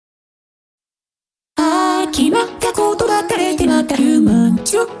ったヒューマン。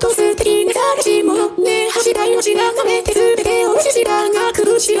ちょっと素敵な探し物ね。走った命が覚めて全てを無視したが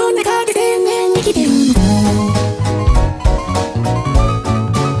苦しいの中で1000年生きてるのだ。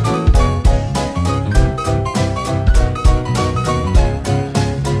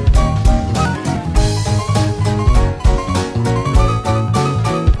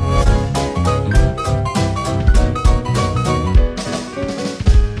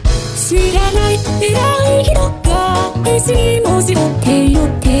知らない偉い人が石に文字を手寄っ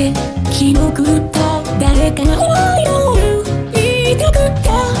て気の狂った誰かが思いを言いたくっ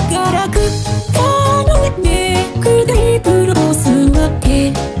たガラクタの上で下りプロを座っ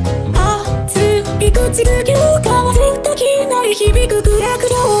て熱い口づけを交わすときなり響く暗く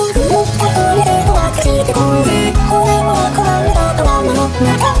上曇った声でおまかしてこうぜこれもこの歌とはもの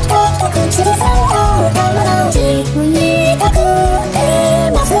なかった一口でさんと歌の直し言いたくて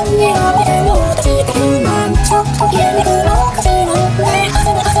ますには見ても落としてるマンちょっと夢の口の上は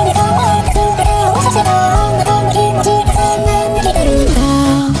ずに構えて全てをさせたあなたの気持ちが1000年生きてるんだ。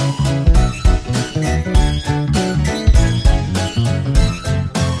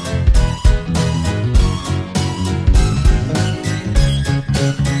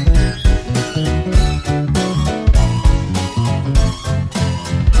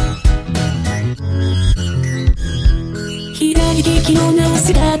左利きの直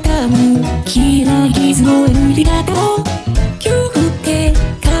し方も嫌い傷の塗り方も恐怖って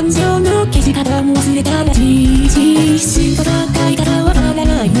感情の消し方も忘れたらしいし戦い方はわから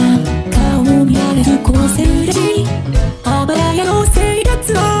ないな顔も見られず殺せるらしいあばら屋の生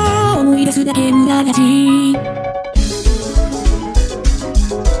活は思い出すだけ無駄らしい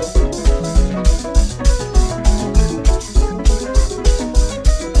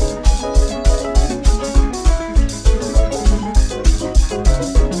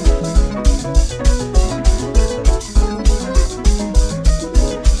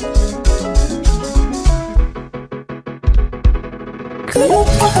狂っ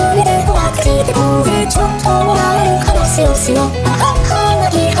た船でおまかしてこうぜちょっと笑える話をしよう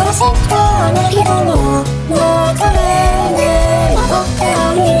泣き晴らしたあの人の別れで守って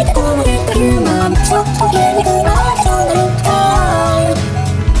歩いてこの出たヒューマン